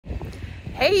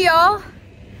Hey y'all,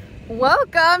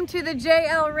 welcome to the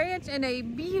JL Ranch in a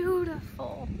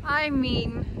beautiful, I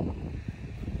mean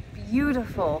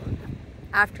beautiful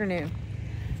afternoon.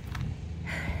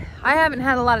 I haven't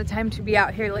had a lot of time to be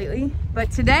out here lately,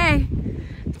 but today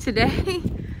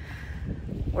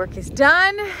work is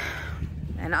done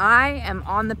and I am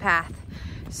on the path.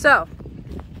 So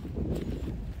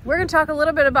we're gonna talk a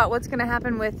little bit about what's gonna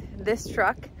happen with this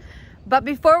truck. But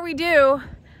before we do,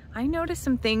 I noticed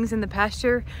some things in the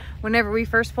pasture whenever we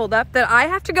first pulled up that I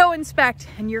have to go inspect,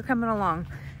 and you're coming along.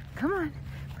 Come on,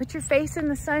 put your face in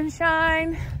the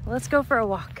sunshine. Let's go for a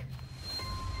walk.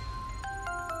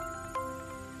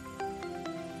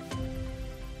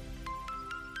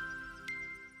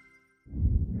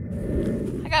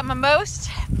 I got my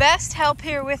best help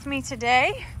here with me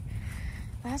today.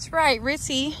 That's right,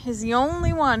 Ritzy is the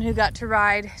only one who got to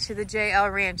ride to the JL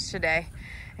Ranch today.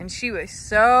 And she was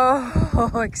so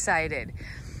excited.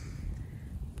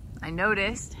 I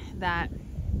noticed that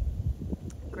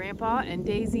Grandpa and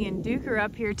Daisy and Duke are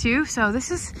up here too. So this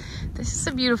is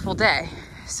a beautiful day.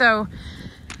 So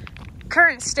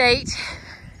current state,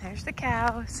 there's the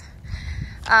cows.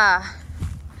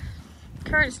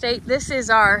 Current state, this is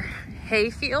our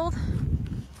hay field.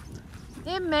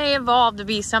 It may evolve to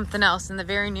be something else in the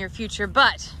very near future,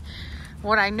 but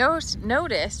what I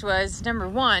noticed was, number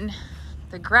one,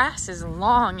 the grass is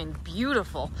long and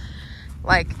beautiful.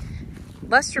 Like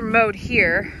Lester mowed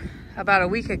here about a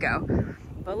week ago,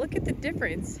 but look at the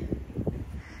difference.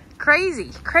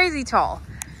 Crazy tall.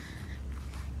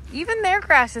 Even their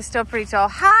grass is still pretty tall.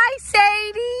 Hi,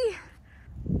 Sadie.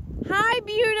 Hi,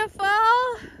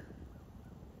 beautiful.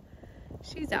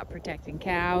 She's out protecting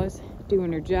cows,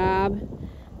 doing her job.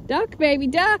 Duck, baby,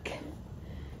 duck.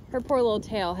 Her poor little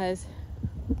tail has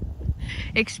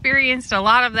experienced a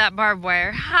lot of that barbed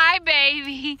wire. Hi,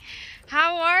 baby.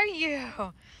 How are you?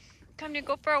 Come to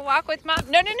go for a walk with Mom?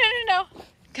 No.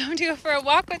 Come to go for a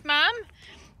walk with Mom?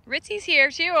 Ritzy's here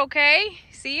too, okay?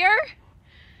 See her?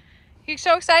 You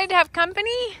so excited to have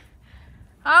company?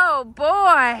 Oh,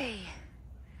 boy.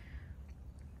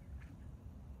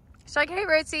 She's like, hey,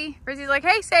 Ritzy. Ritzy's like,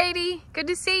 hey, Sadie. Good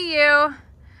to see you.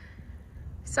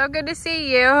 So good to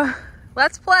see you.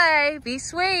 Let's play. Be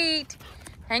sweet.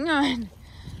 Hang on.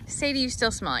 Sadie, you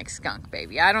still smell like skunk,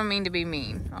 baby. I don't mean to be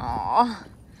mean. Aw.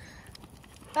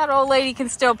 That old lady can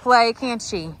still play, can't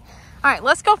she? All right,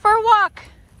 let's go for a walk.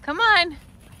 Come on.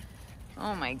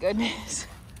 Oh, my goodness.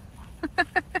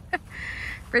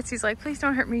 Ritzy's like, please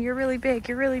don't hurt me. You're really big.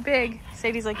 You're really big.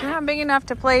 Sadie's like, you're not big enough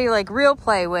to play, like, real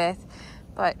play with.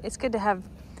 But it's good to have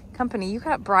company. You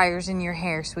got briars in your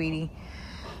hair, sweetie.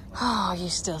 Oh, you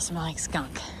still smell like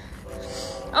skunk.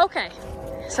 Okay.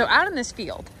 So out in this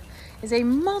field is a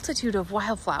multitude of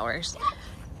wildflowers.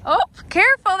 Oh,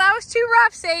 careful. That was too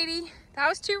rough, Sadie. That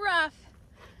was too rough.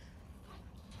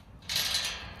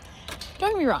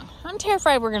 Don't get me wrong. I'm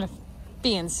terrified we're going to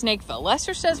be in Snakeville.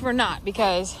 Lester says we're not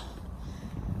because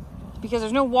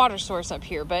there's no water source up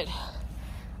here. But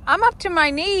I'm up to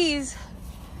my knees.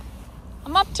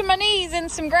 I'm up to my knees in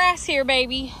some grass here,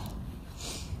 baby.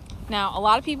 Now, a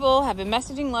lot of people have been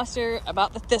messaging Lester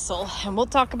about the thistle, and we'll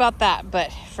talk about that.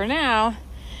 But for now,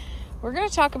 we're going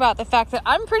to talk about the fact that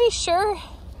I'm pretty sure...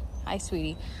 Hi,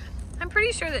 sweetie. I'm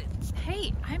pretty sure that,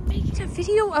 hey, I'm making a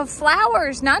video of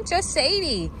flowers, not just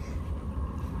Sadie.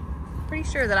 Pretty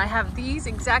sure that I have these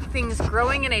exact things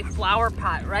growing in a flower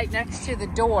pot right next to the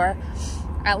door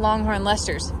at Longhorn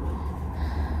Lester's.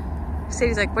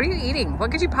 Sadie's like, what are you eating?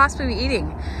 What could you possibly be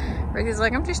eating? Ricky's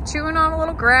like, I'm just chewing on a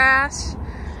little grass.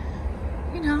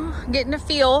 You know, getting a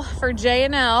feel for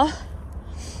J&L.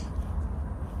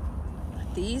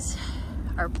 These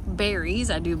are berries,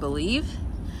 I do believe,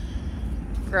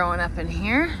 growing up in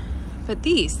here. But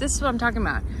this is what I'm talking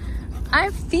about. I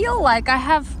feel like I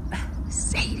have,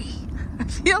 Sadie, I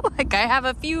feel like I have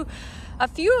a few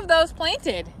of those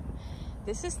planted.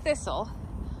 This is thistle.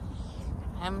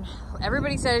 And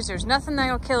everybody says there's nothing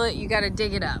that'll kill it. You got to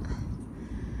dig it up.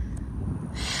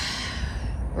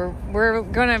 We're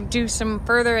going to do some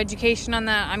further education on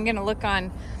that. I'm going to look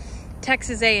on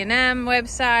Texas A&M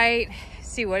website,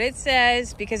 see what it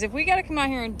says. Because if we got to come out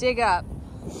here and dig up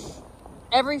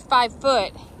every 5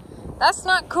 foot, that's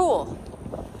not cool.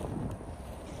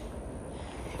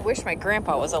 I wish my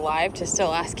grandpa was alive to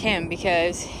still ask him,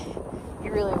 because he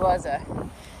really was a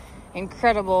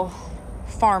incredible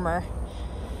farmer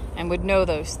and would know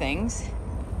those things.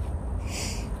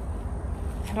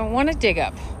 I don't want to dig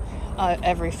up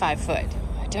every 5 foot.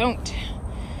 I don't.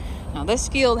 Now this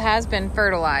field has been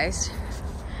fertilized.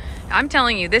 I'm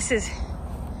telling you, this is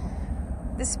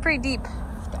pretty deep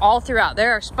all throughout.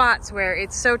 There are spots where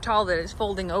it's so tall that it's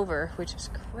folding over, which is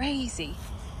crazy.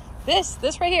 This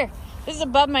right here, this is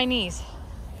above my knees.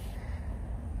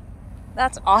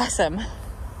 That's awesome.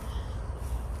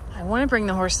 I want to bring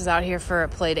the horses out here for a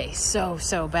play day so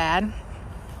bad.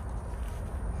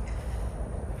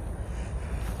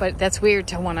 But that's weird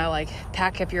to want to like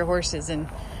pack up your horses and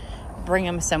bring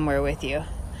them somewhere with you.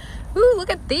 Ooh, look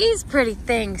at these pretty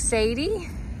things, Sadie.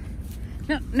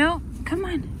 No, come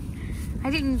on. I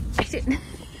didn't.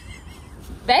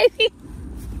 Baby.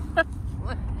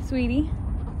 Sweetie,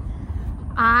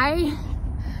 I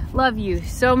love you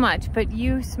so much, but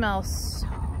you smell so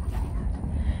bad.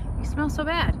 You smell so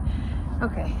bad.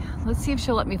 Okay, let's see if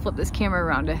she'll let me flip this camera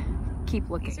around to keep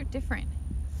looking. These are different.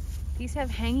 These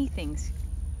have hangy things.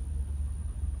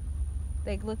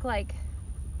 They look like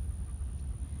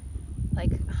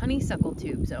honeysuckle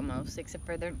tubes almost, except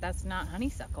for that's not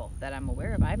honeysuckle that I'm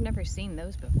aware of. I've never seen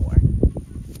those before.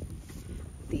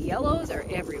 The yellows are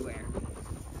everywhere.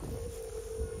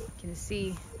 You can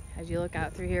see as you look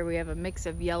out through here, we have a mix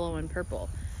of yellow and purple.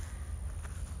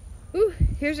 Ooh,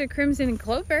 here's a crimson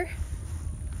clover.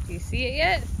 Do you see it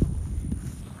yet?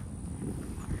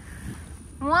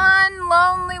 One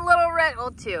lonely little red,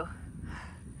 well, two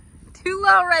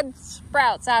little red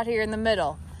sprouts out here in the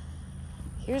middle.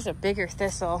 Here's a bigger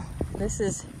thistle. They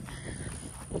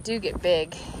do get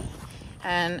big.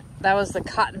 And that was the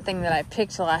cotton thing that I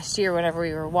picked last year whenever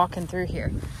we were walking through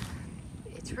here.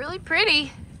 It's really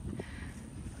pretty.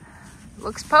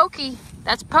 Looks pokey.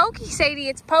 That's pokey, Sadie,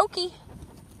 it's pokey.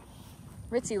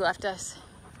 Ritzy left us.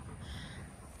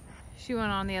 She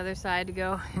went on the other side to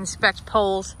go inspect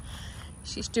poles.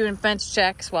 She's doing fence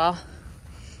checks while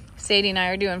Sadie and I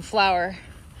are doing flower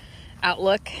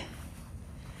outlook.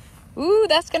 Ooh,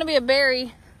 that's gonna be a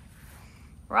berry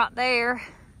right there.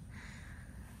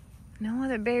 No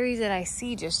other berries that I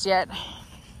see just yet.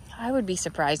 I would be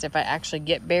surprised if I actually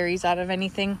get berries out of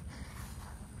anything.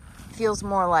 Feels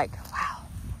more like, wow,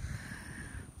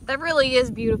 that really is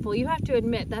beautiful. You have to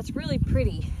admit, that's really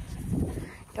pretty.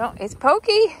 It's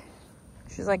pokey.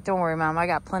 She's like, don't worry, Mom, I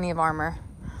got plenty of armor.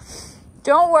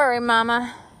 Don't worry,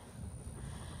 Mama.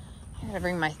 I gotta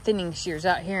bring my thinning shears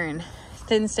out here and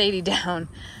thin Sadie down.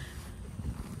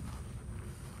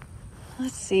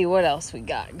 Let's see what else we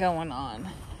got going on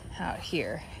out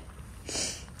here.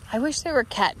 I wish there were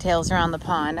cattails around the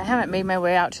pond. I haven't made my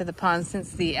way out to the pond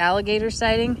since the alligator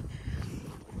sighting.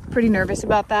 Pretty nervous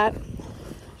about that.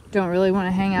 Don't really want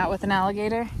to hang out with an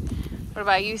alligator. What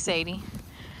about you, Sadie?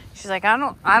 She's like, I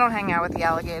don't hang out with the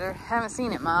alligator. Haven't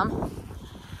seen it, Mom.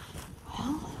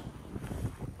 Well,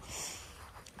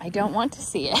 I don't want to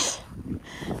see it.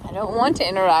 I don't want to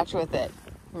interact with it.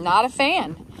 I'm not a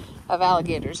fan of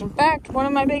alligators. In fact, one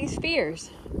of my biggest fears.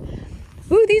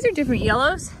 Ooh, these are different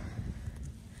yellows.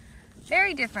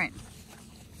 Very different.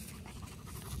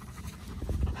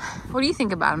 What do you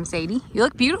think about them, Sadie? You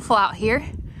look beautiful out here.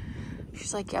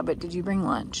 She's like, yeah, but did you bring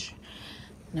lunch?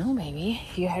 No, baby.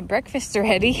 You had breakfast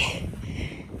already.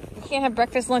 You can't have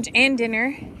breakfast, lunch, and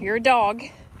dinner. You're a dog.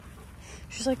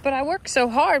 She's like, but I work so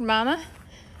hard, Mama.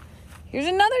 Here's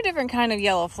another different kind of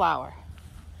yellow flower.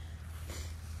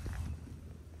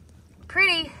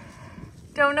 Pretty.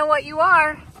 Don't know what you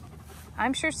are.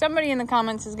 I'm sure somebody in the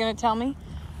comments is going to tell me.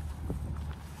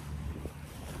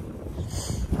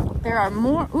 There are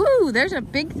more. Ooh, there's a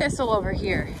big thistle over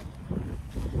here.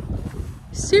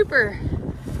 Super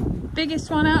biggest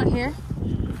one out here.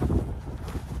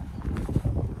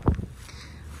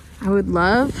 I would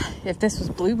love if this was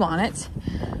bluebonnets.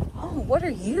 Oh, what are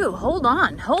you? Hold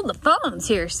on. Hold the phones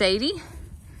here, Sadie.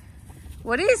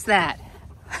 What is that?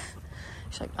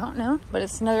 She's like, I don't know, but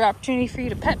it's another opportunity for you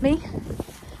to pet me.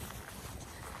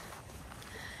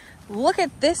 Look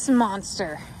at this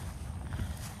monster.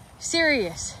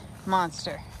 Serious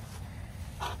monster.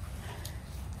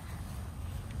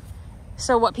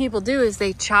 So what people do is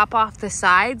they chop off the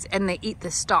sides and they eat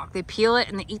the stalk. They peel it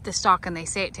and they eat the stalk and they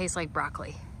say it tastes like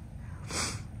broccoli.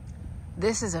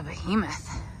 This is a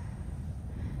behemoth.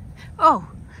 Oh,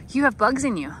 you have bugs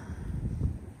in you.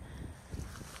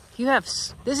 You have,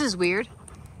 this is weird.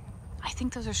 I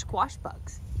think those are squash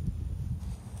bugs.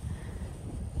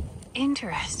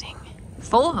 Interesting.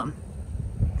 Full of them.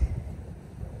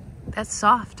 That's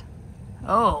soft.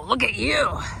 Oh, look at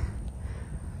you.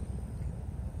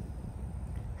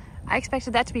 I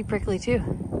expected that to be prickly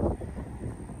too.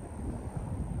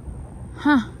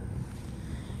 Huh.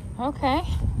 Okay.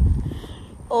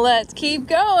 Let's keep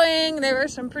going. There are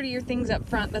some prettier things up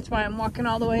front. That's why I'm walking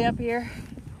all the way up here.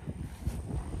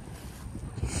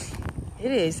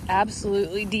 It is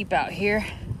absolutely deep out here.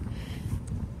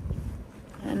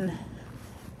 And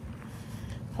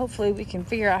hopefully we can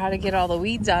figure out how to get all the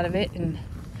weeds out of it and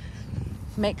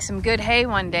make some good hay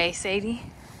one day, Sadie.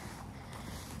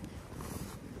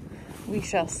 We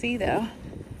shall see, though.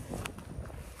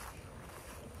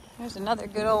 There's another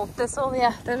good old thistle.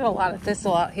 Yeah, there's a lot of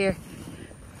thistle out here.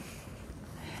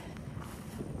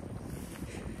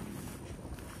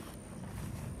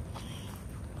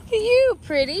 Look at you,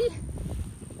 pretty.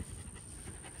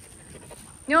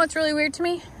 You know what's really weird to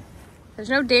me? There's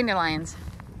no dandelions.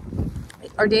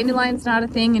 Are dandelions not a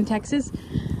thing in Texas?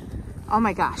 Oh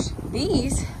my gosh.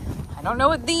 These, I don't know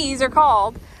what these are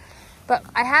called, but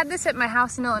I had this at my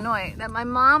house in Illinois that my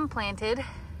mom planted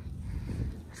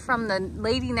from the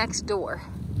lady next door.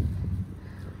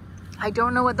 I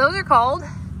don't know what those are called,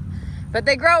 but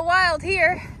they grow wild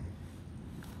here.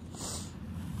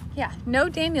 Yeah, no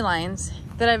dandelions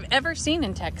that I've ever seen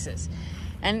in Texas.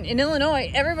 And in Illinois,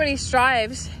 everybody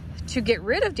strives to get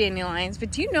rid of dandelions,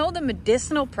 but do you know the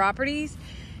medicinal properties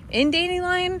in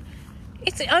dandelion?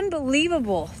 It's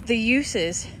unbelievable, the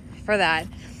uses for that.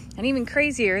 And even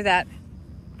crazier that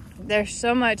there's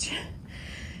so much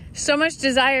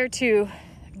desire to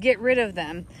get rid of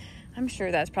them. I'm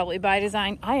sure that's probably by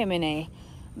design. I am in a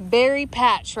berry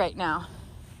patch right now.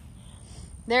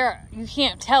 There, you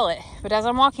can't tell it, but as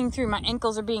I'm walking through, my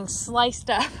ankles are being sliced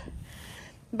up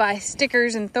by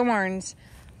stickers and thorns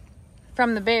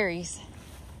from the berries.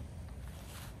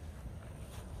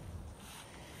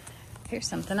 Here's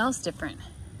something else different.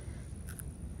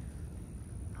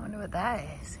 I wonder what that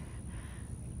is.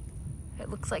 It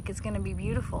looks like it's gonna be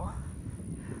beautiful.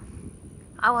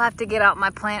 I will have to get out my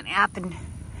plant app and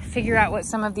figure out what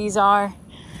some of these are,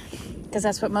 because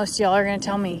that's what most of y'all are gonna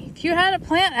tell me. If you had a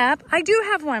plant app, I do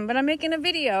have one, but I'm making a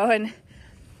video and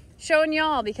showing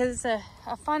y'all because it's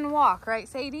a fun walk, right,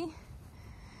 Sadie?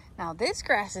 Now this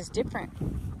grass is different.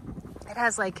 It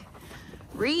has like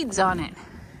reeds on it.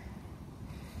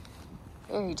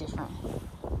 Very different.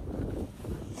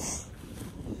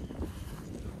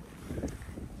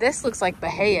 This looks like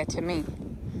Bahia to me.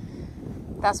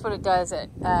 That's what it does at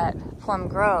Plum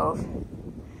Grove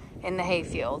in the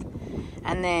hayfield.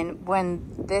 And then when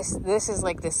this is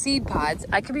like the seed pods,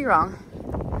 I could be wrong.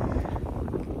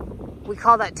 We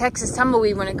call that Texas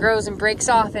tumbleweed when it grows and breaks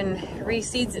off and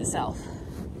reseeds itself.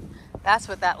 That's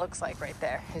what that looks like right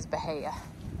there, is Bahia.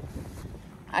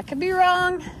 I could be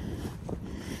wrong.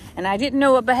 And I didn't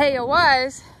know what Bahia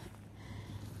was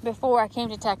before I came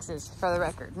to Texas, for the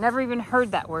record. Never even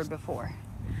heard that word before.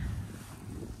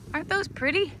 Aren't those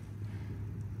pretty?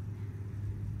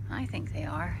 I think they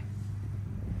are.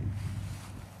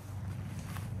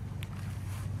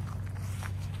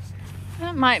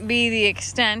 That might be the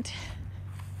extent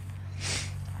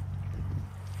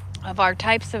of our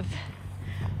types of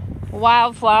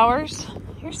wildflowers.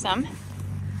 Here's some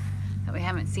that we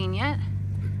haven't seen yet.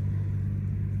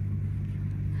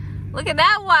 Look at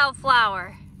that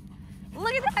wildflower.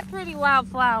 Look at that pretty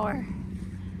wildflower.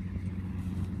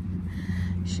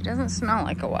 She doesn't smell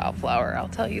like a wildflower, I'll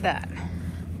tell you that.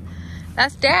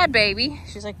 That's Dad, baby.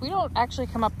 She's like, we don't actually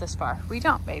come up this far. We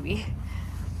don't, baby.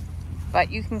 But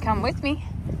you can come with me.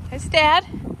 It's Dad.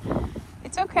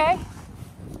 It's okay.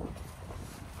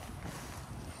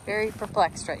 Very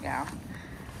perplexed right now.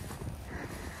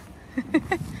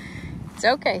 It's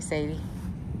okay, Sadie.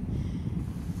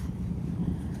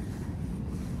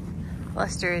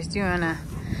 Lester is doing a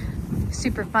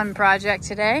super fun project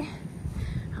today.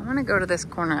 I want to go to this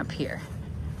corner up here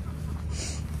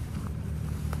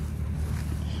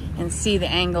and see the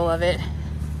angle of it.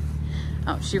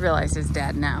 Oh, she realizes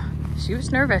Dad now. She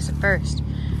was nervous at first.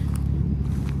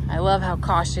 I love how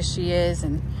cautious she is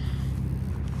and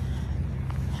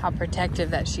how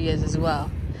protective that she is as well.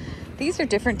 These are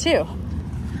different too.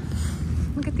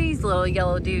 Look at these little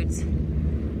yellow dudes.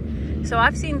 So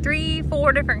I've seen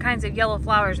 3-4 different kinds of yellow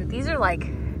flowers, but these are like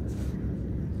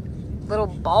little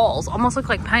balls, almost look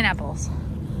like pineapples.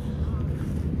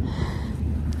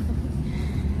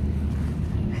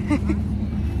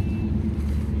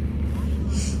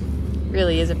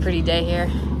 Really is a pretty day here.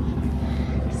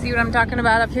 See what I'm talking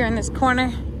about up here in this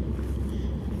corner?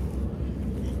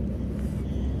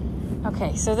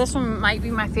 Okay, so this one might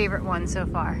be my favorite one so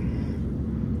far.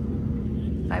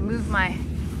 If I move my...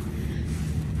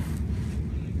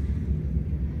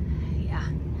 Yeah,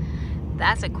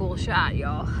 that's a cool shot,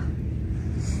 y'all.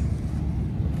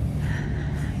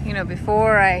 You know,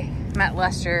 before I met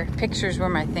Lester, pictures were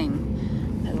my thing.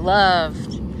 I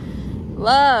loved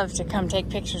to come take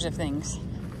pictures of things.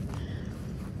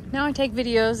 Now I take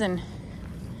videos and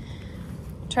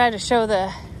try to show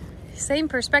the same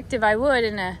perspective I would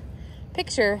in a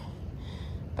picture,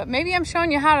 but maybe I'm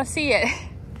showing you how to see it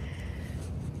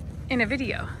in a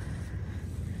video.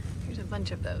 Here's a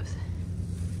bunch of those.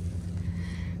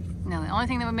 Now, the only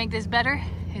thing that would make this better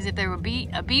is if there would be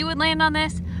a bee would land on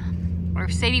this, or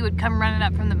if Sadie would come running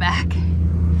up from the back.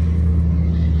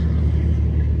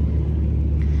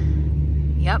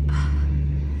 Yep.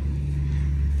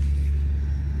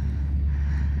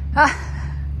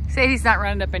 Sadie's not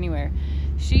running up anywhere.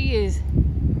 She is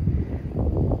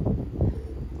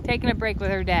taking a break with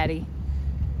her daddy.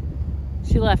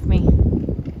 She left me.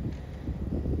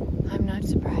 I'm not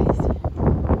surprised.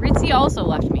 Ritzy also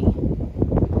left me.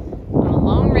 I'm a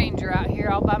lone ranger out here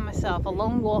all by myself, a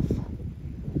lone wolf.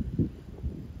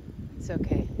 It's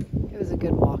okay. It was a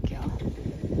good walk, y'all.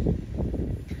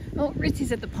 Oh,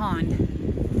 Ritzy's at the pond.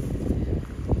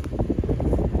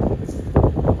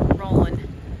 Rolling.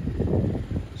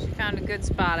 She found a good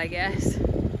spot, I guess.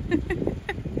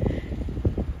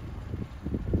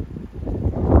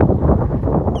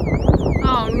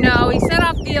 Oh no, he set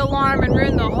off the alarm and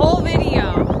ruined the whole video.